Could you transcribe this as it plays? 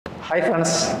Hi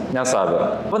friends, ഞാൻ സാഗർ.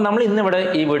 അപ്പോൾ നമ്മൾ ഇന്ന് ഇവിടെ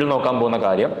ഈ വീഡിയോ നോക്കാൻ പോകുന്ന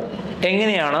കാര്യം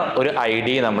എങ്ങനെയാണ് ഒരു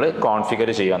IDE നമ്മൾ കോൺഫിഗർ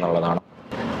ചെയ്യുക എന്നുള്ളതാണ്.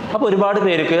 അപ്പോൾ ഒരുപാട്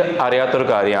പേർക്ക് അറിയാത്തൊരു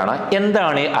കാര്യമാണ്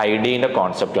എന്താണ് ഈ IDEന്റെ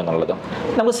കോൺസെപ്റ്റ് എന്നുള്ളത്.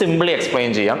 നമുക്ക് സിംപിളി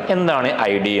എക്സ്പ്ലെയിൻ ചെയ്യാം എന്താണ്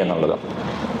IDE എന്നുള്ളത്.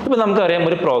 ഇപ്പോൾ നമുക്കറിയാം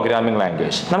ഒരു പ്രോഗ്രാമിംഗ്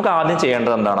ലാംഗ്വേജ്. നമുക്ക് ആദ്യം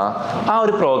ചെയ്യേണ്ടത് എന്താണ്? ആ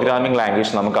ഒരു പ്രോഗ്രാമിംഗ്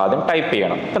ലാംഗ്വേജ് നമുക്ക് ആദ്യം ടൈപ്പ്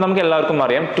ചെയ്യണം. ഇപ്പോൾ നമുക്ക് എല്ലാവർക്കും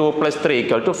അറിയാം 2 + 3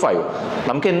 = 5.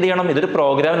 നമുക്ക് എന്ത് ചെയ്യണം? ഇതൊരു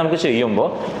പ്രോഗ്രാം നമുക്ക് ചെയ്യുമ്പോൾ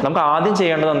നമുക്ക് ആദ്യം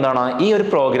ചെയ്യേണ്ടത് എന്താണ്? ഈ ഒരു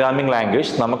പ്രോഗ്രാമിംഗ്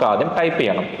ലാംഗ്വേജ് നമുക്ക് ആദ്യം ടൈപ്പ്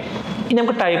ചെയ്യണം. ഇനി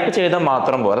നമുക്ക് ടൈപ്പ് ചെയ്താൽ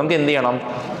മാത്രം പോരാ, നമുക്ക് എന്ത് ചെയ്യണം?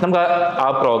 നമുക്ക് ആ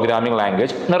പ്രോഗ്രാമിംഗ്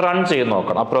ലാംഗ്വേജ് റൺ ചെയ്ത്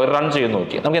നോക്കണം. ആ റൺ ചെയ്ത്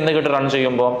നോക്കി നമുക്ക് എന്ത് കിട്ടും? റൺ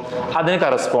ചെയ്യുമ്പോൾ അതിന്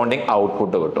കറസ്പോണ്ടിങ്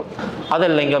ഔട്ട്പുട്ട് കിട്ടും.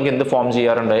 അതല്ലെങ്കിൽ നമുക്ക് എന്ത് ഫോം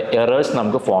ചെയ്യാറുണ്ട്? എറേഴ്സ്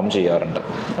നമുക്ക് ഫോം ചെയ്യാറുണ്ട്.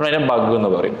 നമ്മൾ അതിനെ ബഗ്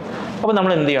എന്ന് പറയും. അപ്പോൾ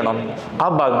നമ്മൾ എന്ത് ചെയ്യണം? ആ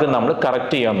ബഗ് നമ്മൾ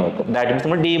കറക്റ്റ് ചെയ്യാൻ നോക്കും. ദാറ്റ് മീൻസ്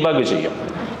നമ്മൾ ഡീബഗ് ചെയ്യും.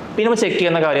 പിന്നെ നമ്മൾ ചെക്ക്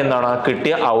ചെയ്യുന്ന കാര്യം എന്താണ്?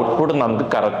 കിട്ടിയ ഔട്ട്പുട്ട് നമുക്ക്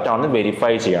കറക്റ്റ് ആണെന്ന്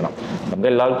വെരിഫൈ ചെയ്യണം. നമുക്ക്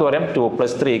എല്ലാവർക്കും അറിയാം 2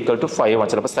 + 3 = 5.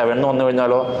 ചിലപ്പോൾ 7 എന്ന് വന്നു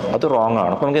കഴിഞ്ഞാലോ അത് റോങ്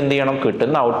ആണ്. അപ്പോൾ നമുക്ക് എന്ത് ചെയ്യണം?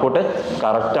 കിട്ടുന്ന ഔട്ട്പുട്ട്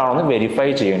കറക്റ്റ് ആണെന്ന് വെരിഫൈ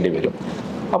ചെയ്യേണ്ടി വരും.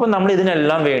 അപ്പോൾ നമ്മൾ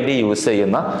ഇതിനെല്ലാം വേണ്ടി യൂസ്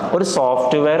ചെയ്യുന്ന ഒരു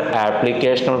സോഫ്റ്റ്വെയർ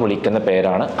ആപ്ലിക്കേഷൻ വിളിക്കുന്ന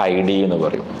പേരാണ് IDE എന്ന്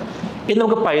പറയും. ഇനി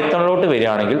നമുക്ക് പൈത്തണിലോട്ട്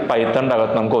വരികയാണെങ്കിൽ പൈത്തണിൻ്റെ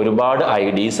അകത്ത് നമുക്ക് ഒരുപാട്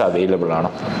IDEs അവൈലബിൾ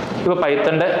ആണ്. ഇപ്പോൾ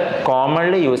പൈത്തണിൻ്റെ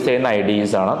കോമൺലി യൂസ് ചെയ്യുന്ന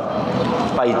IDEs ആണ്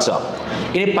പൈച്ചാം.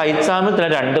 ഇനി പൈച്ചാമിൽ തന്നെ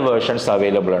 2 വേർഷൻസ്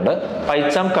അവൈലബിൾ ഉണ്ട്.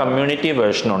 പൈച്ചാം കമ്മ്യൂണിറ്റി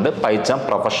വേർഷനുണ്ട്, പൈച്ചാം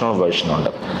പ്രൊഫഷണൽ വേർഷനുണ്ട്.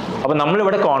 അപ്പോൾ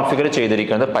നമ്മളിവിടെ കോൺഫിഗർ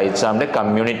ചെയ്തിരിക്കുന്നത് പൈച്ചാമിൻ്റെ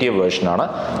കമ്മ്യൂണിറ്റി വേർഷനാണ്.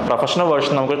 പ്രൊഫഷണൽ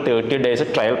വേർഷൻ നമുക്ക് 30 days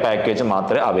ട്രയൽ പാക്കേജ്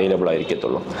മാത്രമേ അവൈലബിൾ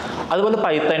ആയിരിക്കത്തുള്ളൂ. അതുപോലെ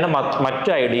പൈത്തണിൻ്റെ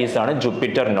മറ്റു IDEs ആണ്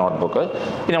ജുപ്പിറ്റർ നോട്ട്ബുക്ക്.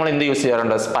 പിന്നെ നമ്മൾ എന്ത് യൂസ്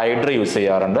ചെയ്യാറുണ്ട്? സ്പൈഡർ യൂസ്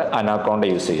ചെയ്യാറുണ്ട്, അനാക്കോണ്ട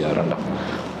യൂസ് ചെയ്യാറുണ്ട്.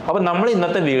 അപ്പോൾ നമ്മൾ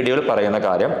ഇന്നത്തെ വീഡിയോയിൽ പറയുന്ന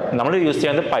കാര്യം നമ്മൾ യൂസ്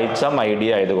ചെയ്യുന്നത് പൈച്ചാം IDE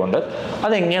ആയതുകൊണ്ട്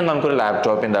അതെങ്ങനെയാണ് നമുക്കൊരു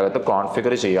ലാപ്ടോപ്പിൻ്റെ അകത്ത്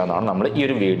കോൺഫിഗർ ചെയ്യാമെന്നാണ് നമ്മൾ ഈ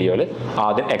ഒരു വീഡിയോയിൽ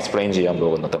ആദ്യം എക്സ്പ്ലെയിൻ ചെയ്യാൻ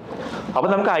പോകുന്നത്. അപ്പോൾ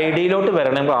നമുക്ക് IDEയിലോട്ട്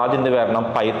വരണമെങ്കിൽ ആദ്യം എന്ത് വരണം?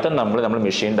 പൈത്തൺ നമ്മൾ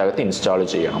മെഷീൻ്റെ അകത്ത് ഇൻസ്റ്റാൾ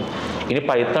ചെയ്യണം. ഇനി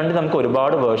പൈത്തണിൽ നമുക്ക്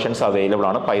ഒരുപാട് വേർഷൻസ് അവൈലബിൾ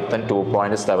ആണ്. Python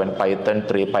 2.7, Python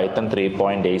 3, Python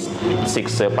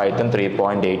 3.6, Python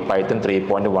 3.8, Python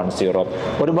 3.10,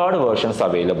 ഒരുപാട് വേർഷൻസ്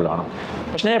അവൈലബിൾ ആണ്.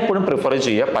 പക്ഷേ ഞാൻ എപ്പോഴും പ്രിഫർ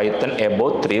ചെയ്യുക പൈത്തൺ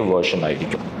എബോവ് 3 വേർഷൻ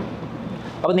ആയിരിക്കും.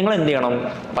 അപ്പോൾ നിങ്ങൾ എന്ത് ചെയ്യണം?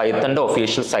 പൈത്തണിൻ്റെ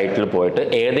ഒഫീഷ്യൽ സൈറ്റിൽ പോയിട്ട്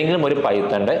ഏതെങ്കിലും ഒരു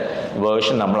പൈത്തണിൻ്റെ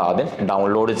വേർഷൻ നമ്മൾ ആദ്യം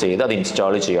ഡൗൺലോഡ് ചെയ്ത് അത്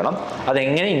ഇൻസ്റ്റാൾ ചെയ്യണം.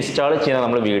 അതെങ്ങനെ ഇൻസ്റ്റാൾ ചെയ്യുന്നത്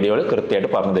നമ്മൾ വീഡിയോയിൽ കൃത്യമായിട്ട്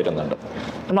പറഞ്ഞു തരുന്നുണ്ട്.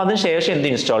 നമ്മൾ അതിന് ശേഷം എന്ത്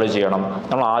ഇൻസ്റ്റാൾ ചെയ്യണം?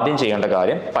 നമ്മൾ ആദ്യം ചെയ്യേണ്ട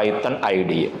കാര്യം പൈത്തൺ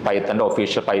IDE,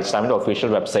 പൈത്തണിൻ്റെ പൈച്ചാമിൻ്റെ ഒഫീഷ്യൽ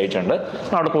വെബ്സൈറ്റ് ഉണ്ട്.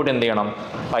 അവിടെ പോയിട്ട് എന്ത് ചെയ്യണം?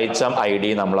 പൈച്ചാം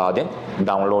IDE നമ്മൾ ആദ്യം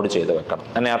ഡൗൺലോഡ് ചെയ്ത് വെക്കണം.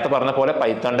 ഞാൻ നേരത്തെ പറഞ്ഞ പോലെ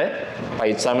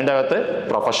പൈച്ചാമിൻ്റെ അകത്ത്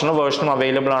പ്രൊഫഷണൽ വേർഷനും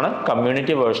അവൈലബിൾ ആണ്,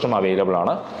 കമ്മ്യൂണിറ്റി വേർഷനും അവൈലബിൾ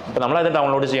ആണ്. അപ്പോൾ നമ്മളത്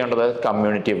ഡൗൺലോഡ് ചെയ്യേണ്ടത്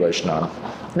കമ്മ്യൂണിറ്റി വേർഷനാണ്.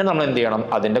 പിന്നെ നമ്മൾ എന്ത് ചെയ്യണം?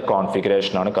 അതിൻ്റെ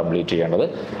കോൺഫിഗറേഷനാണ് കംപ്ലീറ്റ് ചെയ്യേണ്ടത്.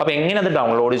 അപ്പോൾ എങ്ങനെ അത്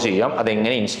ഡൗൺലോഡ് ചെയ്യാം,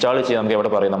 അതെങ്ങനെ ഇൻസ്റ്റാൾ ചെയ്യാം നമുക്ക്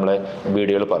എവിടെ പറയും? നമ്മൾ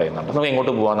വീഡിയോയിൽ പറയുന്നുണ്ട്. നമുക്ക്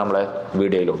എങ്ങോട്ട് പോവാം? നമ്മളെ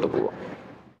വീഡിയോയിലോട്ട് പോവാം.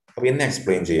 അപ്പോൾ ഇന്ന്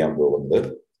എക്സ്പ്ലെയിൻ ചെയ്യാൻ പോകുന്നത്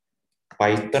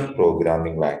പൈത്തൺ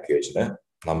പ്രോഗ്രാമിംഗ് ലാംഗ്വേജിന്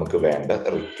നമുക്ക് വേണ്ട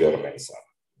റിക്വയർമെന്റ്സ് ആണ്.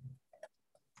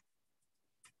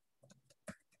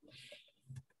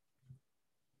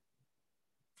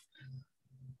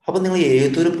 അപ്പൊ നിങ്ങൾ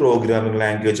ഏതൊരു പ്രോഗ്രാമിംഗ്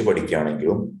ലാംഗ്വേജ്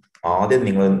പഠിക്കുകയാണെങ്കിലും ആദ്യം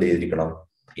നിങ്ങൾ എന്ത് ചെയ്തിരിക്കണം?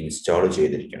 ഇൻസ്റ്റാൾ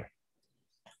ചെയ്തിരിക്കണം.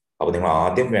 അപ്പൊ നിങ്ങൾ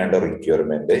ആദ്യം വേണ്ട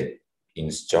റിക്വയർമെന്റ്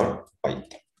ഇൻസ്റ്റാൾ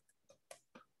പൈത്തൺ.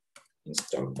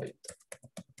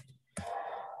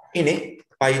 ഇനി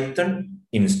പൈത്തൺ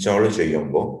ഇൻസ്റ്റാൾ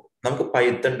ചെയ്യുമ്പോൾ നമുക്ക്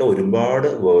പൈത്തണിന്റെ ഒരുപാട്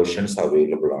വേർഷൻസ്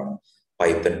അവൈലബിൾ ആണ്.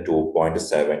 പൈത്തൺ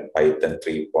 2.7, പൈത്തൺ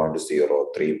 3.0,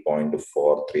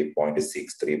 3.4, 3.6,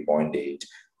 3.8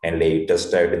 ആൻഡ്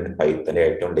ലേറ്റസ്റ്റ് ആയിട്ട് പൈത്തന്റെ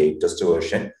ഏറ്റവും ലേറ്റസ്റ്റ്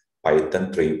വേർഷൻ പൈത്തൺ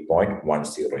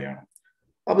 3.10 ആണ്.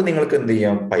 അപ്പൊ നിങ്ങൾക്ക് എന്ത്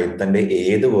ചെയ്യാം? പൈത്തന്റെ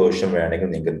ഏത് വേർഷൻ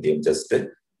വേണമെങ്കിലും നിങ്ങൾക്ക് എന്ത് ചെയ്യും? ജസ്റ്റ്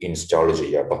ഇൻസ്റ്റാൾ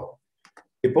ചെയ്യാം കേട്ടോ.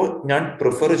 ഇപ്പോൾ ഞാൻ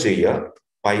പ്രിഫർ ചെയ്യുക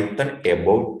പൈത്തൺ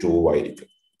എബോവ് 2 ആയിരിക്കും.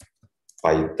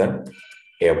 പൈത്തൺ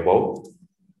എബോവ്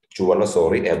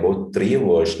 3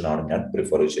 വേർഷനാണ് ഞാൻ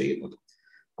പ്രിഫർ ചെയ്യുന്നത്.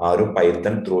 ആരും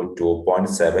പൈത്തൺ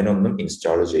 2.7 ഒന്നും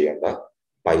ഇൻസ്റ്റാൾ ചെയ്യേണ്ട.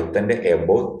 പൈത്തന്റെ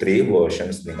എബോവ് 3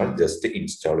 വേർഷൻസ് നിങ്ങൾ ജസ്റ്റ്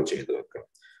ഇൻസ്റ്റാൾ ചെയ്ത് വെക്കണം.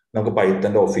 നമുക്ക്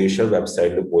പൈത്തന്റെ ഒഫീഷ്യൽ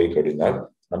വെബ്സൈറ്റിൽ പോയി കഴിഞ്ഞാൽ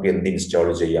നമുക്ക് എന്ത് ഇൻസ്റ്റാൾ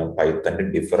ചെയ്യാം? പൈത്തന്റെ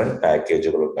ഡിഫറെന്റ്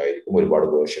പാക്കേജുകൾ ഉണ്ടായിരിക്കും, ഒരുപാട്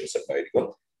വേർഷൻസ് ഉണ്ടായിരിക്കും.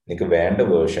 നിങ്ങൾക്ക് വേണ്ട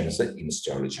വേർഷൻസ്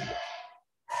ഇൻസ്റ്റാൾ ചെയ്യാം.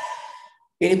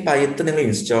 ഇനി പൈത്തൺ നിങ്ങൾ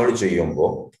ഇൻസ്റ്റാൾ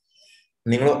ചെയ്യുമ്പോൾ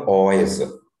നിങ്ങൾ OS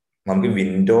നമുക്ക്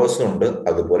വിൻഡോസ് ഉണ്ട്,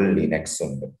 അതുപോലെ ലിനക്സ്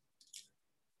ഉണ്ട്.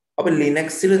 അപ്പൊ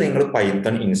ലിനക്സിൽ നിങ്ങൾ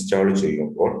പൈത്തൺ ഇൻസ്റ്റാൾ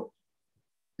ചെയ്യുമ്പോൾ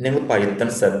നിങ്ങൾ പൈത്തൺ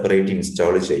സെപ്പറേറ്റ്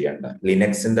ഇൻസ്റ്റാൾ ചെയ്യേണ്ട.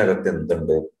 ലിനക്സിന്റെ അകത്ത്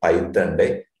എന്തുണ്ട്? പൈത്തണിന്റെ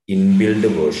ഇൻബിൽഡ്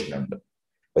വേർഷൻ ഉണ്ട്.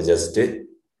 അപ്പൊ ജസ്റ്റ്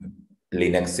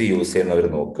ലിനക്സ് യൂസ് ചെയ്യുന്നവർ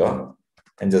നോക്കുക.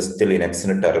 ഞാൻ ജസ്റ്റ്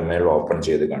ലിനക്സിന് ടെർമിനൽ ഓപ്പൺ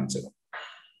ചെയ്ത് കാണിച്ചത്.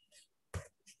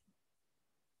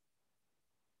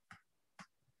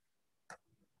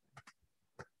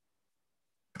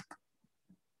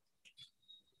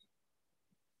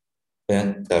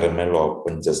 ടെർമിനൽ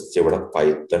ഓപ്പൺ ജസ്റ്റ് ഇവിടെ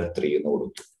പൈത്തൺ 3 എന്ന്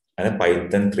കൊടുത്തു. അങ്ങനെ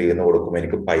പൈത്തൺ 3 എന്ന് കൊടുക്കുമ്പോൾ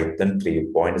എനിക്ക് പൈത്തൺ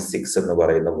 3.6 എന്ന്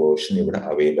പറയുന്ന വേർഷൻ ഇവിടെ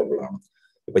അവൈലബിൾ ആണ്.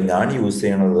 ഇപ്പൊ ഞാൻ യൂസ്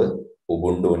ചെയ്യണത്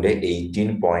ഉബുണ്ടുവിന്റെ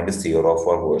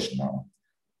 18.04 വേർഷൻ ആണ്.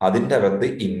 അതിന്റെ അകത്ത്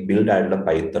ഇൻബിൽഡ് ആയിട്ടുള്ള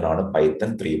പൈത്തൺ ആണ് പൈത്തൺ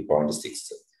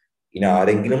 3.6. ഇനി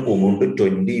ആരെങ്കിലും ഉബുണ്ടു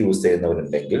 20 യൂസ്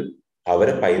ചെയ്യുന്നവരുണ്ടെങ്കിൽ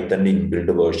അവരെ പൈത്തന്റെ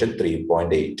ഇൻബിൽഡ് വേർഷൻ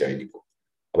 3.8 ആയിരിക്കും.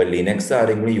 അപ്പൊ ലിനക്സ്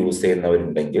ആരെങ്കിലും യൂസ്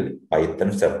ചെയ്യുന്നവരുണ്ടെങ്കിൽ പൈത്തൺ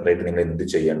സെപ്പറേറ്റ് നിങ്ങൾ എന്ത്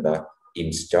ചെയ്യണ്ട,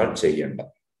 ഇൻസ്റ്റാൾ ചെയ്യണ്ട,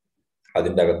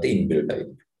 അതിന്റെ അകത്ത് ഇൻബിൽഡ്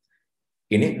ആയിരിക്കും.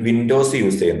 ഇനി വിൻഡോസ്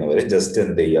യൂസ് ചെയ്യുന്നവര് ജസ്റ്റ്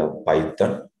എന്ത് ചെയ്യുക,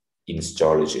 പൈത്തൺ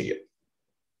ഇൻസ്റ്റാൾ ചെയ്യുക.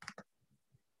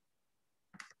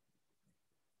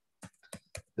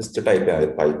 ജസ്റ്റ് ടൈപ്പ്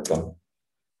ചെയ്യാം പൈത്തൺ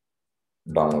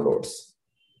ഡൗൺലോഡ്സ്.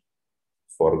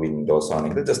 ഫോർ വിൻഡോസ്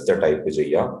ആണെങ്കിൽ ജസ്റ്റ് ടൈപ്പ്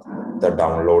ചെയ്യാം ദ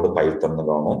ഡൗൺലോഡ് പൈത്തൺ എന്ന്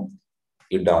കാണും.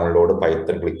 ഈ ഡൗൺലോഡ്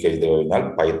പൈത്തൺ ക്ലിക്ക് ചെയ്ത് കഴിഞ്ഞാൽ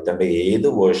പൈത്തന്റെ ഏത്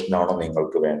വേർഷനാണോ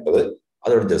നിങ്ങൾക്ക് വേണ്ടത്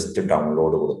അതോട് ജസ്റ്റ്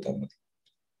ഡൗൺലോഡ് കൊടുത്താൽ മതി.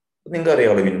 നിങ്ങൾക്ക്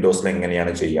അറിയാമല്ലോ വിൻഡോസിൽ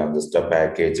എങ്ങനെയാണ് ചെയ്യാം. ജസ്റ്റ് ആ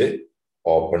പാക്കേജ്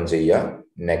ഓപ്പൺ ചെയ്യുക,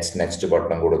 നെക്സ്റ്റ്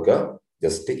ബട്ടൺ കൊടുക്കുക,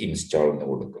 ജസ്റ്റ് ഇൻസ്റ്റാൾ എന്ന്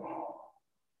കൊടുക്കുക.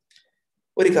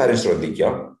 ഒരു കാര്യം ശ്രദ്ധിക്കുക,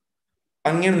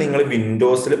 അങ്ങനെ നിങ്ങൾ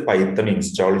വിൻഡോസിൽ പൈത്തൺ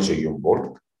ഇൻസ്റ്റാൾ ചെയ്യുമ്പോൾ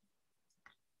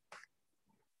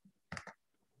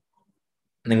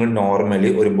നിങ്ങൾ നോർമലി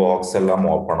ഒരു ബോക്സ് എല്ലാം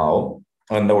ഓപ്പൺ ആവും.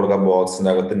 എന്താ കൊടുക്കുക, ബോക്സിന്റെ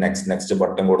അകത്ത് നെക്സ്റ്റ്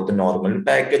ബട്ടൺ കൊടുത്ത് നോർമലി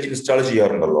പാക്കേജ് ഇൻസ്റ്റാൾ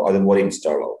ചെയ്യാറുണ്ടല്ലോ, അതുപോലെ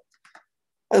ഇൻസ്റ്റാൾ ആവും.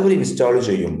 അതുപോലെ ഇൻസ്റ്റാൾ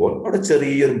ചെയ്യുമ്പോൾ അവിടെ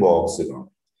ചെറിയൊരു ബോക്സ് കാണും,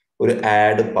 ഒരു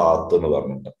ആഡ് പാത്ത് എന്ന്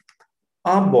പറഞ്ഞിട്ട്.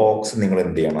 ആ ബോക്സ് നിങ്ങൾ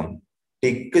എന്ത് ചെയ്യണം,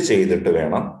 ടിക്ക് ചെയ്തിട്ട്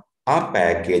വേണം ആ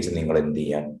പാക്കേജ് നിങ്ങൾ എന്ത്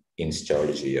ചെയ്യാൻ, ഇൻസ്റ്റാൾ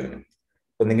ചെയ്യാൻ.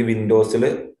 അപ്പൊ നിങ്ങൾ വിൻഡോസിൽ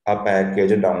ആ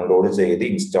പാക്കേജ് ഡൗൺലോഡ് ചെയ്ത്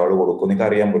ഇൻസ്റ്റാൾ കൊടുക്കും, നിങ്ങൾക്ക്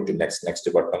അറിയാൻ പറ്റും.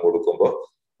 നെക്സ്റ്റ് ബട്ടൺ കൊടുക്കുമ്പോൾ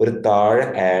ഒരു താഴെ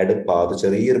ആഡ് പാത്ത്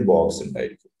ചെറിയൊരു ബോക്സ്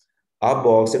ഉണ്ടായിരിക്കും. ആ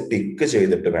ബോക്സ് ടിക്ക്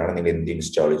ചെയ്തിട്ട് വേണം നിങ്ങൾ എന്ത്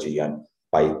ഇൻസ്റ്റാൾ ചെയ്യാൻ,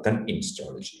 പൈത്തൺ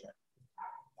ഇൻസ്റ്റാൾ ചെയ്യാൻ.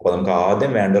 അപ്പൊ നമുക്ക്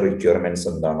ആദ്യം വേണ്ട റിക്വയർമെന്റ്സ്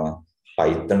എന്താണ്,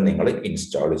 പൈത്തൺ നിങ്ങൾ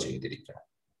ഇൻസ്റ്റാൾ ചെയ്തിരിക്കണം.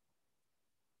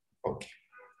 ഓക്കെ.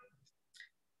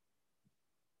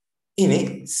 ഇനി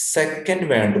സെക്കൻഡ്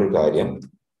വേണ്ടൊരു കാര്യം,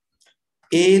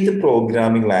 ഏത്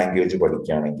പ്രോഗ്രാമിംഗ് ലാംഗ്വേജ്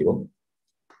പഠിക്കുകയാണെങ്കിലും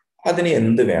അതിന്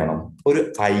എന്ത് വേണം, ഒരു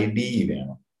IDE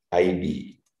വേണം. IDE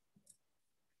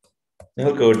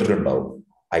നിങ്ങൾ കേട്ടിട്ടുണ്ടാവും.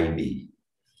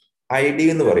 IDE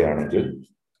എന്ന് പറയുകയാണെങ്കിൽ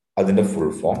അതിന്റെ full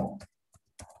form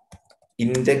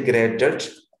integrated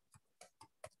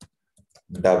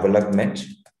development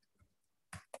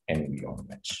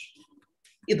environment.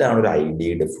 ഇതാണ് ഒരു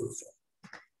IDEയുടെ full form,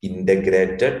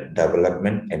 integrated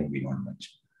development environment.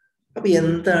 അപ്പൊ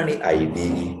എന്താണ് ഈ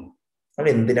IDE? നമ്മൾ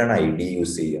എന്തിനാണ് IDE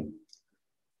യൂസ് ചെയ്യുക?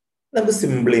 നമുക്ക്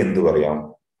സിംപിളി എന്ത് പറയാം,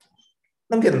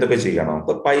 നമുക്ക് എന്തൊക്കെ ചെയ്യണം.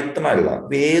 ഇപ്പൊ പൈത്തൺ അല്ല,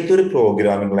 ഏതൊരു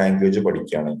പ്രോഗ്രാമിംഗ് ലാംഗ്വേജ്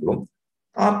പഠിക്കുകയാണെങ്കിലും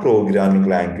ആ പ്രോഗ്രാമിംഗ്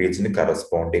ലാംഗ്വേജിന്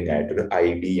കറസ്പോണ്ടിങ് ആയിട്ടൊരു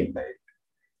IDE ഉണ്ടായിരിക്കും.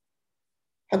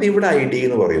 അപ്പൊ ഇവിടെ IDE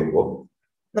എന്ന് പറയുമ്പോൾ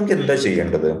നമുക്ക് എന്താ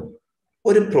ചെയ്യേണ്ടത്,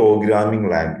 ഒരു പ്രോഗ്രാമിംഗ്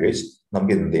ലാംഗ്വേജ്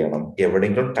നമുക്ക് എന്ത് ചെയ്യണം,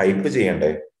 എവിടെയെങ്കിലും ടൈപ്പ്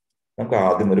ചെയ്യണ്ടേ, നമുക്ക്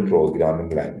ആദ്യം ഒരു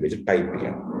പ്രോഗ്രാമിംഗ് ലാംഗ്വേജ് ടൈപ്പ്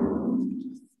ചെയ്യണം.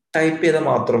 ടൈപ്പ് ചെയ്താൽ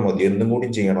മാത്രം മതി, എന്തും കൂടി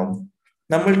ചെയ്യണം,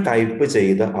 നമ്മൾ ടൈപ്പ്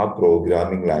ചെയ്ത ആ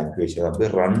പ്രോഗ്രാമിംഗ് ലാംഗ്വേജ് നമുക്ക്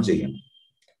റൺ ചെയ്യണം.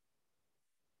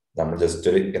 നമ്മൾ ജസ്റ്റ്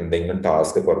ഒരു എന്തെങ്കിലും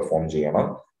ടാസ്ക് പെർഫോം ചെയ്യണം.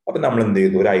 അപ്പൊ നമ്മൾ എന്ത്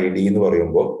ചെയ്തു, ഒരു IDE എന്ന്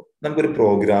പറയുമ്പോൾ നമുക്കൊരു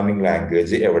പ്രോഗ്രാമിംഗ്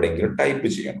ലാംഗ്വേജ് എവിടെയെങ്കിലും ടൈപ്പ്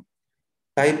ചെയ്യണം.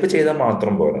 ടൈപ്പ് ചെയ്താൽ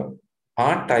മാത്രം പോരാ, ആ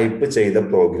ടൈപ്പ് ചെയ്ത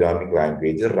പ്രോഗ്രാമിംഗ്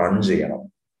ലാംഗ്വേജ് റൺ ചെയ്യണം.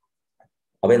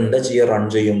 അപ്പൊ എന്താ ചെയ്യുക, റൺ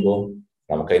ചെയ്യുമ്പോൾ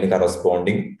നമുക്ക് അതിന്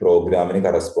കറസ്പോണ്ടിങ് പ്രോഗ്രാമിന്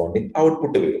കറസ്പോണ്ടിങ്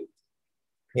ഔട്ട്പുട്ട് വരും.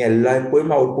 ഇനി എല്ലായ്പ്പോഴും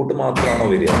ഔട്ട്പുട്ട് മാത്രമാണോ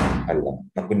വരിക? അല്ല,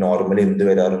 നമുക്ക് നോർമലി എന്ത്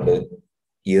വരാറുണ്ട്,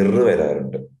 ഇറർ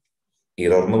വരാറുണ്ട്.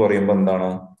 ഇറർ എന്ന് പറയുമ്പോൾ എന്താണ്,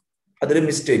 അതിൽ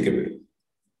മിസ്റ്റേക്ക് വരും.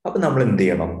 അപ്പൊ നമ്മൾ എന്ത്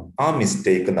ചെയ്യണം, ആ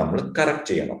മിസ്റ്റേക്ക് നമ്മൾ കറക്റ്റ്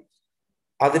ചെയ്യണം.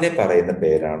 അതിനെ പറയുന്ന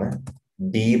പേരാണ്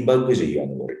ഡീബഗ് ചെയ്യുക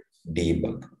എന്ന് പറയും,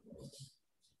 ഡീബഗ്.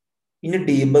 ഇനി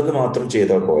ഡീബഗ് മാത്രം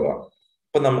ചെയ്താൽ പോരാ.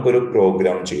 ഇപ്പൊ നമുക്കൊരു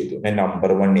പ്രോഗ്രാം ചെയ്തു, ഞാൻ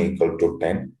നമ്പർ 1 =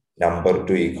 10, നമ്പർ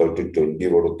 2 = 20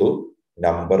 കൊടുത്തു,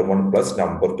 നമ്പർ 1 +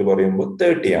 നമ്പർ 2 പറയുമ്പോൾ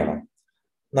 30 ആണ്.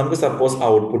 നമുക്ക് സപ്പോസ്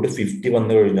ഔട്ട്പുട്ട് 50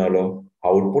 വന്നു കഴിഞ്ഞാലോ,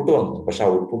 ഔട്ട്പുട്ട് വന്നു, പക്ഷെ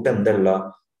ഔട്ട്പുട്ട് എന്തല്ല,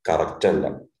 കറക്റ്റ് അല്ല.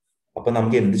 അപ്പൊ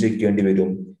നമുക്ക് എന്ത് ചെക്ക് ചെയ്യേണ്ടി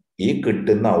വരും, ഈ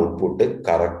കിട്ടുന്ന ഔട്ട്പുട്ട്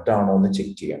കറക്റ്റ് ആണോ എന്ന്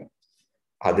ചെക്ക് ചെയ്യണം.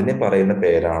 അതിനെ പറയുന്ന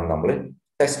പേരാണ് നമ്മൾ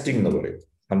ടെസ്റ്റിംഗ് എന്ന് പറയും.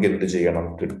 നമുക്ക് എന്ത് ചെയ്യണം,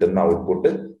 കിട്ടുന്ന ഔട്ട്പുട്ട്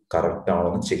കറക്റ്റ് ആണോ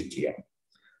എന്ന് ചെക്ക് ചെയ്യണം.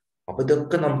 അപ്പൊ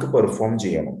ഇതൊക്കെ നമുക്ക് പെർഫോം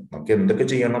ചെയ്യണം. നമുക്ക് എന്തൊക്കെ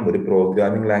ചെയ്യണം, ഒരു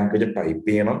പ്രോഗ്രാമിംഗ് ലാംഗ്വേജ് ടൈപ്പ്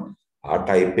ചെയ്യണം, ആ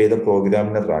ടൈപ്പ് ചെയ്ത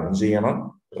പ്രോഗ്രാമിനെ റൺ ചെയ്യണം.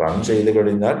 റൺ ചെയ്ത്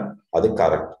കഴിഞ്ഞാൽ അത്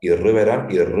കറക്റ്റ്, ഇറർ വരാൻ,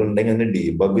 ഇറർ ഉണ്ടെങ്കിൽ അതിന്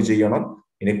ഡീബഗ് ചെയ്യണം.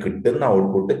 ഇനി കിട്ടുന്ന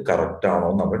ഔട്ട്പുട്ട് കറക്റ്റ് ആണോ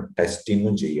നമ്മൾ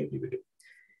ടെസ്റ്റിങ്ങും ചെയ്യേണ്ടി വരും.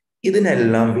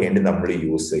 ഇതിനെല്ലാം വേണ്ടി നമ്മൾ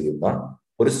യൂസ് ചെയ്യുന്ന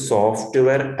ഒരു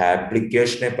സോഫ്റ്റ്വെയർ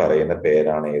ആപ്ലിക്കേഷനെ പറയുന്ന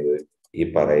പേരാണ് ഏത്, ഈ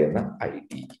പറയുന്ന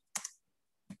IDE.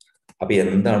 അപ്പൊ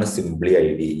എന്താണ് simply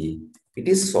IDE?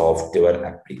 It is software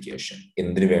application.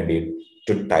 എന്തിനു വേണ്ടി,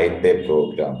 to type A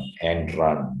programme and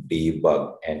run, debug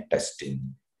and testing.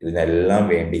 ഇതിനെല്ലാം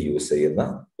വേണ്ടി യൂസ് ചെയ്യുന്ന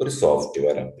ഒരു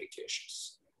സോഫ്റ്റ്വെയർ ആപ്ലിക്കേഷൻസ്.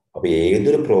 അപ്പൊ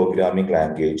ഏതൊരു പ്രോഗ്രാമിംഗ്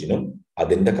ലാംഗ്വേജിനും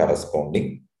അതിന്റെ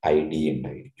കറസ്പോണ്ടിങ് IDE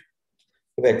ഉണ്ടായിരിക്കും.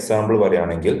 ഇപ്പൊ എക്സാമ്പിൾ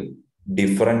പറയുകയാണെങ്കിൽ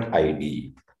ഡിഫറെന്റ് IDE,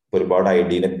 ഒരുപാട്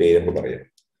IDE പേരെന്ന് പറയാം.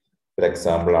 ഒരു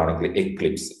എക്സാമ്പിൾ ആണെങ്കിൽ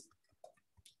എക്ലിപ്സ്,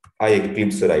 ആ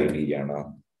എക്ലിപ്സ് ഒരു IDE ആണ്.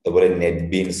 അതുപോലെ നെറ്റ്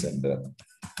ബീൻസ് ഉണ്ട്,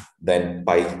 ദെൻ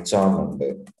പൈച്ചാം ഉണ്ട്,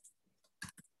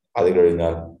 അത്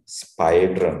കഴിഞ്ഞാൽ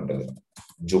സ്പൈഡർ ഉണ്ട്,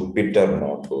 Jupiter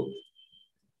notebook,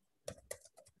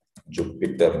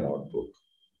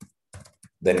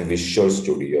 then Visual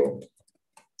Studio,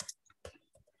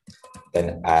 then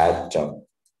Atom,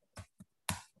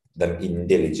 then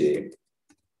IntelliJ.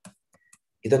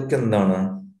 ഇതൊക്കെ എന്താണ്?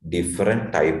 ഡിഫറെന്റ്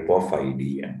ടൈപ്പ് ഓഫ്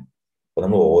IDE ആണ്. അപ്പൊ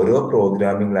നമ്മൾ ഓരോ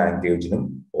പ്രോഗ്രാമിംഗ് ലാംഗ്വേജിനും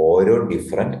ഓരോ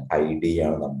ഡിഫറെന്റ് IDE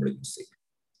ആണ് നമ്മൾ യൂസ് ചെയ്യുന്നത്.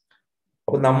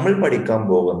 അപ്പൊ നമ്മൾ പഠിക്കാൻ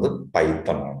പോകുന്നത്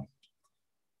പൈത്തൺ ആണ്.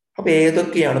 അപ്പൊ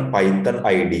ഏതൊക്കെയാണ് പൈത്തൺ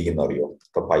IDE എന്ന് അറിയോ?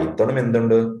 അപ്പൊ പൈത്തണും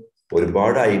എന്തുണ്ട്?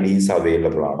 ഒരുപാട് IDEs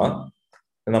അവൈലബിൾ ആണ്.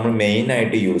 നമ്മൾ മെയിൻ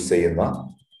ആയിട്ട് യൂസ് ചെയ്യുന്ന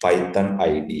പൈത്തൺ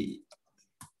IDE.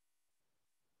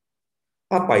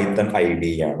 ആ പൈത്തൺ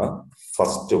IDE ആണ്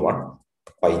ഫസ്റ്റ് വൺ,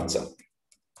 പൈച്ചാം.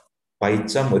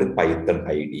 പൈച്ചാം ഒരു പൈത്തൺ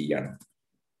IDE ആണ്.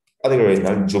 അത്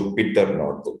കഴിഞ്ഞാൽ ജൂപ്പിറ്റർ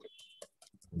നോട്ട്ബുക്ക്,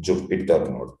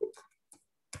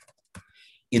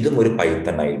 ഇതും ഒരു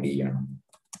പൈത്തൺ IDE ആണ്.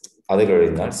 അത്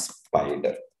കഴിഞ്ഞാൽ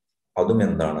സ്പൈഡർ, അതും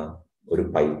എന്താണ്? ഒരു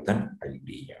പൈത്തൺ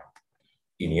IDE ആണ്.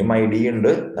 ഇനിയും IDE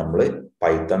ഉണ്ട്. നമ്മൾ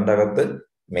പൈത്തണിന്റെ അകത്ത്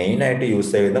മെയിൻ ആയിട്ട്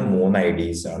യൂസ് ചെയ്യുന്ന 3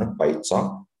 IDEs ആണ് പൈച്ചാം,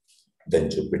 then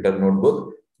Jupiter notebook,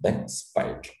 then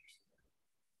spider.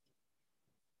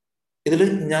 ഇതിൽ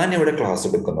ഞാൻ ഇവിടെ ക്ലാസ്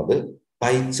എടുക്കുന്നത്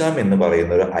പൈച്ചാം എന്ന്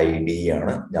പറയുന്ന ഒരു IDE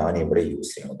ആണ് ഞാൻ ഇവിടെ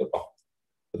യൂസ് ചെയ്യുന്നത് കേട്ടോ.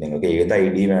 നിങ്ങൾക്ക് ഏത്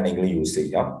IDE വേണമെങ്കിലും യൂസ്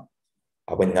ചെയ്യാം.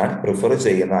 അപ്പൊ ഞാൻ പ്രിഫർ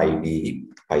ചെയ്യുന്ന IDE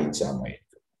പൈച്ചാം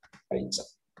ആയിരിക്കും. പൈച്ചാം.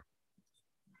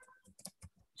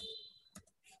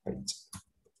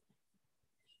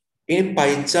 ഈ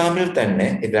പൈച്ചാമിൽ തന്നെ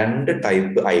 2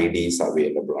 ടൈപ്പ് IDEs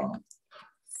അവൈലബിൾ ആണ്.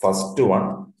 First one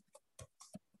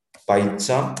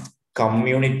പൈച്ചാം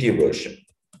community version.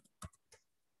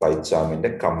 പൈച്ചാമിന്റെ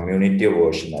community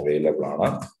version available ആണ്.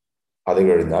 അത്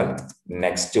കഴിഞ്ഞാൽ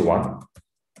നെക്സ്റ്റ് വൺ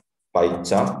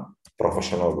പൈച്ചാം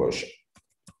പ്രൊഫഷണൽ വേർഷൻ.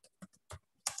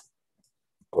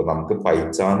 അപ്പൊ നമുക്ക്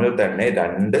പൈച്ചാമിൽ തന്നെ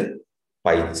 2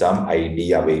 പൈച്ചാം IDE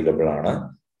അവൈലബിൾ ആണ്.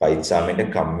 പൈച്ചാമിന്റെ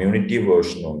കമ്മ്യൂണിറ്റി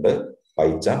വേർഷൻ ഉണ്ട്,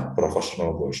 പൈച്ചാം പ്രൊഫഷണൽ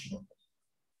വേർഷൻ ഉണ്ട്.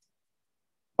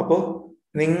 അപ്പോ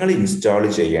നിങ്ങൾ ഇൻസ്റ്റാൾ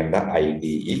ചെയ്യേണ്ട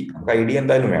IDE, നമുക്ക് IDE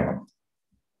എന്തായാലും വേണം,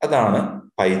 അതാണ്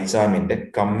പൈച്ചാമിന്റെ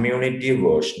കമ്മ്യൂണിറ്റി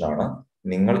വേർഷൻ ആണ്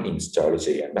നിങ്ങൾ ഇൻസ്റ്റാൾ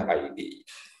ചെയ്യേണ്ട IDE.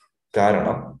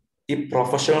 കാരണം ഈ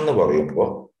പ്രൊഫഷണൽ എന്ന് പറയുമ്പോൾ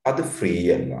അത് ഫ്രീ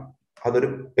അല്ല, അതൊരു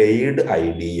പെയ്ഡ്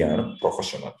IDE ആണ്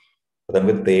പ്രൊഫഷണൽ. അത്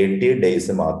നമുക്ക് 30 days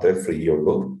മാത്രമേ ഫ്രീ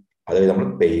ഉള്ളൂ, അത് നമ്മൾ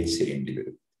പേ ചെയ്യേണ്ടി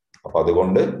വരും. അപ്പൊ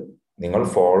അതുകൊണ്ട് നിങ്ങൾ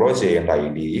ഫോളോ ചെയ്യേണ്ട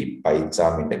IDE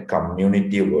പൈച്ചാമിന്റെ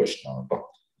കമ്മ്യൂണിറ്റി വേർഷൻ ആണ് കേട്ടോ.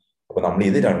 അപ്പൊ നമ്മൾ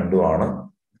ഇത് രണ്ടുമാണ്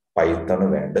പൈത്തണ്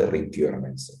വേണ്ട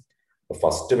റിക്വയർമെന്റ്സ്.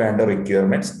 ഫസ്റ്റ് വേണ്ട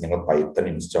റിക്വയർമെന്റ്സ്, നിങ്ങൾ പൈത്തൺ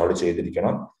ഇൻസ്റ്റാൾ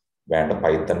ചെയ്തിരിക്കണം. വേണ്ട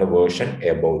പൈത്തന്റെ വേർഷൻ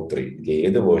എബവ് 3,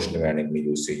 ഏത് വേർഷൻ വേണമെങ്കിലും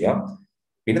യൂസ് ചെയ്യാം.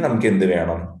 പിന്നെ നമുക്ക് എന്ത്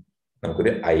വേണം?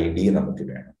 നമുക്കൊരു IDE നമുക്ക്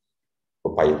വേണം. അപ്പൊ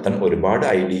പൈത്തൺ ഒരുപാട്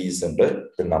IDEs ഉണ്ട്.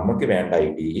 നമുക്ക് വേണ്ട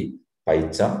IDE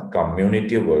പൈച്ചാം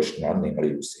കമ്മ്യൂണിറ്റി വേർഷനാണ് നിങ്ങൾ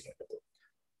യൂസ് ചെയ്യേണ്ടത്.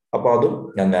 അപ്പൊ അതും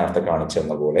ഞാൻ നേരത്തെ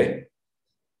കാണിച്ചെന്ന പോലെ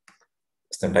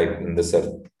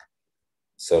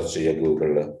സെർച്ച് ചെയ്യുക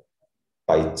ഗൂഗിളില്,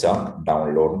 പൈച്ചാം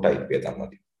ഡൗൺലോഡ് ടൈപ്പ് ചെയ്താൽ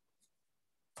മതി.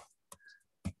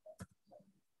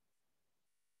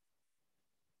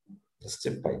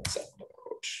 പൈച്ചാം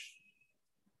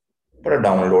ഇവിടെ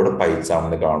ഡൗൺലോഡ് പൈച്ചാം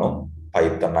എന്ന് കാണും.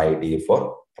 Python IDE four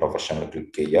professional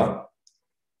click ചെയ്യുക.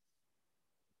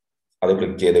 അത്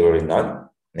ക്ലിക്ക് ചെയ്ത് കഴിഞ്ഞാൽ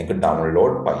നിങ്ങൾക്ക്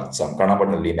ഡൗൺലോഡ് പൈച്ചാം കാണാൻ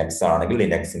പറ്റുന്ന. ലിനക്സ് ആണെങ്കിൽ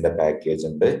ലിനക്സിന്റെ പാക്കേജ്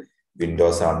ഉണ്ട്,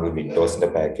 വിൻഡോസ് ആണെങ്കിൽ വിൻഡോസിന്റെ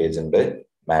പാക്കേജ് ഉണ്ട്,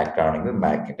 മാക് ആണെങ്കിൽ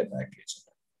മാക്കിന്റെ പാക്കേജ്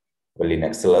ഉണ്ട്. അപ്പൊ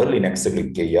ലിനക്സ് ഉള്ളത് ലിനക്സ്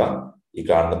ക്ലിക്ക് ചെയ്യുക. ഈ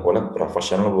കാണുന്ന പോലെ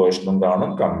പ്രൊഫഷണൽ വേർഷനും കാണും,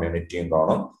 കമ്മ്യൂണിറ്റിയും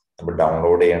കാണും. നമ്മൾ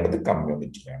ഡൗൺലോഡ് ചെയ്യേണ്ടത്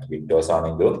കമ്മ്യൂണിറ്റിയാണ്. വിൻഡോസ്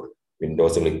ആണെങ്കിലും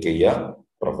വിൻഡോസ് ക്ലിക്ക് ചെയ്യുക,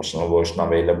 പ്രൊഫഷണൽ വേർഷൻ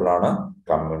അവൈലബിൾ ആണ്,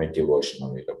 കമ്മ്യൂണിറ്റി വേർഷൻ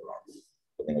അവൈലബിൾ ആണ്.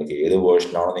 അപ്പൊ നിങ്ങൾക്ക് ഏത്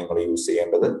വേർഷനാണോ നിങ്ങൾ യൂസ്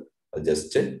ചെയ്യേണ്ടത് അത്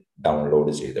ജസ്റ്റ്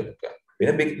ഡൗൺലോഡ് ചെയ്തെടുക്കുക.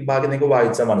 പിന്നെ ബാക്കി നിങ്ങൾക്ക്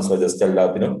വായിച്ചാൽ മനസ്സിലാവും. ജസ്റ്റ്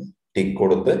എല്ലാത്തിനും ടിക്ക്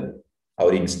കൊടുത്ത്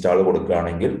അവർ ഇൻസ്റ്റാൾ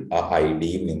കൊടുക്കുകയാണെങ്കിൽ ആ IDE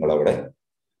നിങ്ങൾ അവിടെ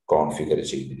കോൺഫിഗർ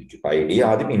ചെയ്തിരിക്കും. IDE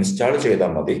ആദ്യം ഇൻസ്റ്റാൾ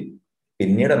ചെയ്താൽ മതി,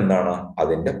 പിന്നീട് എന്താണ്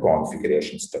അതിന്റെ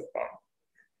കോൺഫിഗറേഷൻ സ്റ്റെപ്പ് ആണ്.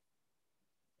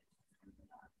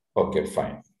 Okay,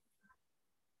 fine.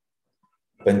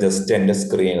 ഇപ്പം ജസ്റ്റ് എന്റെ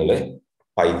സ്ക്രീനിൽ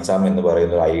പൈച്ചാം എന്ന്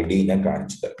പറയുന്ന ഒരു IDE ഞാൻ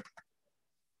കാണിച്ചു തരാം.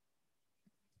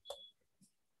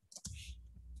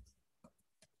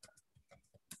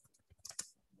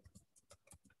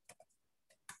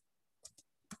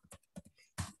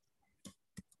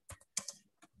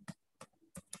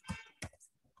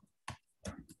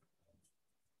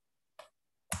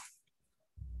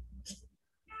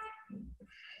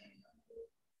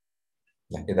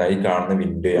 ഇതായി കാണുന്ന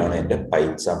വിൻഡോയാണ് എൻ്റെ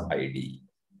പൈച്ചാം IDE.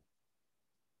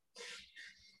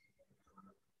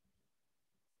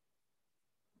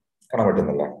 കാണാൻ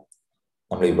പറ്റുന്നില്ല?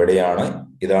 നമ്മൾ ഇവിടെയാണ്,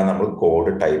 ഇതാണ് നമ്മൾ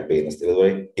കോഡ് ടൈപ്പ് ചെയ്യുന്നത്.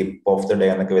 ഇതുപോലെ ടിപ്പ് ഓഫ് ദ ഡേ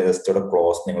എന്നൊക്കെ ജസ്റ്റ് ഇവിടെ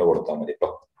ക്ലോസ് നിങ്ങൾ കൊടുത്താൽ മതി കേട്ടോ.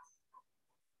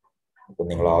 അപ്പൊ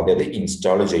നിങ്ങൾ ആദ്യം അത്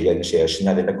ഇൻസ്റ്റാൾ ചെയ്യുക. അതിന് ശേഷം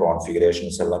അതിന്റെ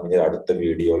കോൺഫിഗറേഷൻസ് എല്ലാം ഇനി അടുത്ത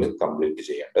വീഡിയോയിൽ കംപ്ലീറ്റ്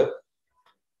ചെയ്യേണ്ടത്.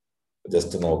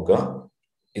 ജസ്റ്റ് നോക്കുക,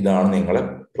 ഇതാണ് നിങ്ങളെ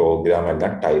പ്രോഗ്രാം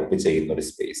എല്ലാം ടൈപ്പ് ചെയ്യുന്ന ഒരു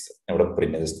സ്പേസ്. ഇവിടെ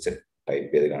പ്രിന്റ് ജസ്റ്റ്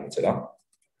ടൈപ്പ് ചെയ്ത് കാണിച്ചുതരാം.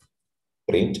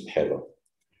 Print hello.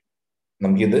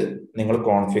 നമുക്കിത് നിങ്ങൾ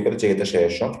കോൺഫിഗർ ചെയ്ത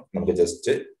ശേഷം നമുക്ക്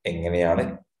ജസ്റ്റ് എങ്ങനെയാണ്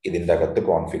ഇതിന്റെ അകത്ത്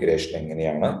കോൺഫിഗറേഷൻ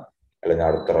എങ്ങനെയാണ് അല്ലെങ്കിൽ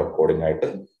അടുത്ത റെക്കോർഡിംഗ് ആയിട്ട്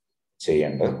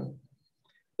ചെയ്യേണ്ടത്.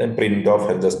 പ്രിന്റ്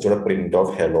ഓഫ് ജസ്റ്റ് ഇവിടെ പ്രിന്റ്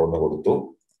ഓഫ് ഹെലോ എന്ന് കൊടുത്തു.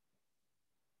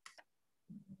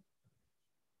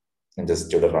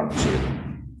 ജസ്റ്റ് ഇവിടെ റൺ ചെയ്തു.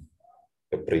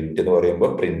 പ്രിന്റ് എന്ന്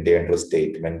പറയുമ്പോൾ പ്രിന്റ് ചെയ്യേണ്ട ഒരു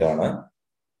സ്റ്റേറ്റ്മെന്റ് ആണ്.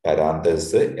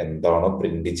 പാരാന്തസ് എന്താണോ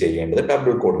പ്രിന്റ് ചെയ്യേണ്ടത്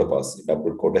ഡബിൾ കോഡിൽ പാസ്.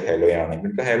 ഡബിൾ കോഡ് ഹെലോ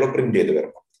ആണെങ്കിൽ ഹെലോ പ്രിന്റ് ചെയ്ത്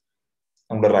വരണം.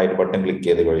 നമ്മുടെ റൈറ്റ് ബട്ടൺ ക്ലിക്ക്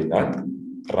ചെയ്ത് കഴിഞ്ഞാൽ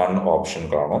റൺ ഓപ്ഷൻ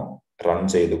കാണും. റൺ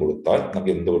ചെയ്ത് കൊടുത്താൽ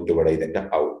നമുക്ക് എന്തുകൊണ്ട് ഇവിടെ ഇതിന്റെ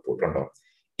ഔട്ട്പുട്ട് ഉണ്ടാവും.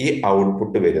 ഈ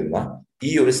ഔട്ട്പുട്ട് വരുന്ന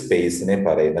ഈ ഒരു സ്പേസിനെ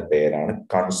പറയുന്ന പേരാണ്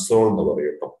കൺസോൾ എന്ന് പറയും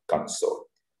കേട്ടോ. കൺസോൾ.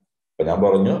 അപ്പൊ ഞാൻ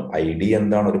പറഞ്ഞു IDE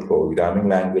എന്താണ്, ഒരു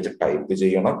പ്രോഗ്രാമിംഗ് ലാംഗ്വേജ് ടൈപ്പ്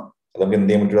ചെയ്യണം. അത് നമുക്ക്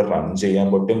എന്ത് ചെയ്യാൻ പറ്റും, റൺ ചെയ്യാൻ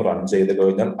പറ്റും. റൺ ചെയ്ത്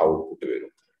കഴിഞ്ഞാൽ ഔട്ട്പുട്ട്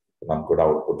വരും. നമുക്കിവിടെ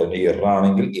ഔട്ട്പുട്ട് ഇറർ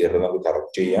ആണെങ്കിൽ ഇറർ നമുക്ക്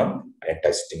കറക്റ്റ് ചെയ്യാം, അതിന്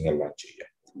ടെസ്റ്റിംഗ് എല്ലാം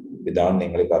ചെയ്യാം. ഇതാണ്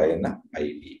നിങ്ങൾ പറയുന്ന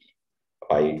IDE.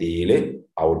 അപ്പൊ IDEയിൽ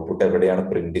ഔട്ട്പുട്ട് എവിടെയാണ്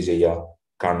പ്രിന്റ് ചെയ്യുക,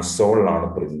 കൺസോളിലാണ്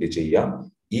പ്രിന്റ് ചെയ്യുക.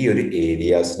 ഈ ഒരു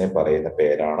ഏരിയാസിനെ പറയുന്ന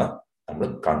പേരാണ് നമ്മൾ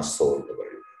കൺസോൾ എന്ന്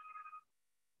പറയും.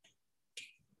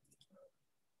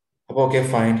 അപ്പൊ ഓക്കെ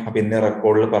ഫൈൻ. അപ്പൊ ഇന്ന്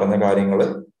റെക്കോർഡിൽ പറഞ്ഞ കാര്യങ്ങൾ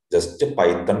ജസ്റ്റ്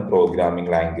പൈത്തൺ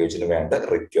പ്രോഗ്രാമിംഗ് ലാംഗ്വേജിന് വേണ്ട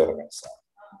റിക്വയർമെന്റ്സ് ആണ്.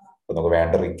 അപ്പൊ നമുക്ക്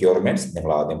വേണ്ട റിക്വയർമെന്റ്സ്,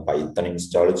 നിങ്ങൾ ആദ്യം പൈത്തൺ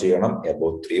ഇൻസ്റ്റാൾ ചെയ്യണം,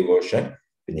 എബോവ് 3 വേർഷൻ.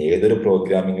 പിന്നെ ഏതൊരു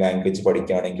പ്രോഗ്രാമിംഗ് ലാംഗ്വേജ്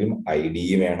പഠിക്കുകയാണെങ്കിലും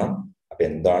IDE വേണം. അപ്പൊ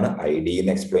എന്താണ് IDE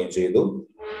എന്ന് എക്സ്പ്ലെയിൻ ചെയ്തു.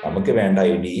 നമുക്ക് വേണ്ട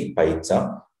IDE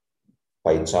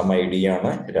പൈച്ചാം IDE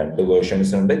ആണ്. 2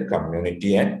 വേർഷൻസ് ഉണ്ട്,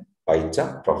 കമ്മ്യൂണിറ്റി ആൻഡ് പൈച്ചാം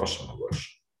പ്രൊഫഷണൽ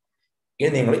വേർഷൻ.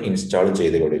 ഇത് നിങ്ങൾ ഇൻസ്റ്റാൾ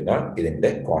ചെയ്ത് കഴിഞ്ഞാൽ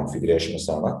ഇതിന്റെ കോൺഫിഗറേഷൻസ്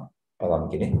ആണ്. അത്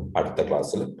നമുക്കിനി അടുത്ത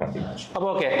ക്ലാസ്സിൽ കണ്ടിന്യൂ ചെയ്യാം. അപ്പോൾ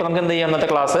ഓക്കെ, നമുക്ക് എന്ത് ചെയ്യാം, ഇന്നത്തെ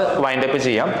ക്ലാസ് വൈൻഡ് അപ്പ്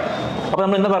ചെയ്യാം. അപ്പോൾ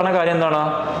നമ്മൾ ഇന്ന് പറഞ്ഞ കാര്യം എന്താണ്,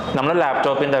 നമ്മുടെ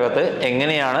ലാപ്ടോപ്പിന്റെ അകത്ത്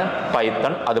എങ്ങനെയാണ്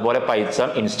പൈത്തൺ അതുപോലെ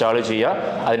പൈച്ചാം ഇൻസ്റ്റാൾ ചെയ്യുക,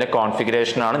 അതിന്റെ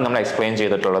കോൺഫിഗറേഷനാണ് നമ്മൾ എക്സ്പ്ലെയിൻ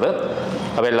ചെയ്തിട്ടുള്ളത്.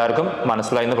 അപ്പോൾ എല്ലാവർക്കും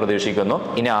മനസ്സിലായി എന്ന് പ്രതീക്ഷിക്കുന്നു.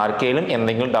 ഇനി ആർക്കെങ്കിലും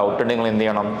എന്തെങ്കിലും ഡൗട്ട് ഉണ്ടെങ്കിൽ എന്ത്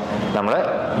ചെയ്യണം, നമ്മൾ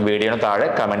വീഡിയോന് താഴെ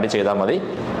കമന്റ് ചെയ്താൽ മതി.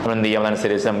 നമ്മൾ എന്ത് ചെയ്യാം,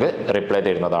 അതനുസരിച്ച് നമുക്ക് റിപ്ലൈ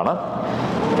തരുന്നതാണ്.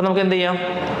 അപ്പോൾ നമുക്ക് എന്ത് ചെയ്യാം,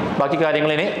 ബാക്കി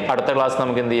കാര്യങ്ങൾ ഇനി അടുത്ത ക്ലാസ്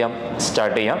നമുക്ക് എന്ത് ചെയ്യാം,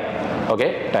 സ്റ്റാർട്ട് ചെയ്യാം. Okay,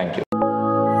 thank you.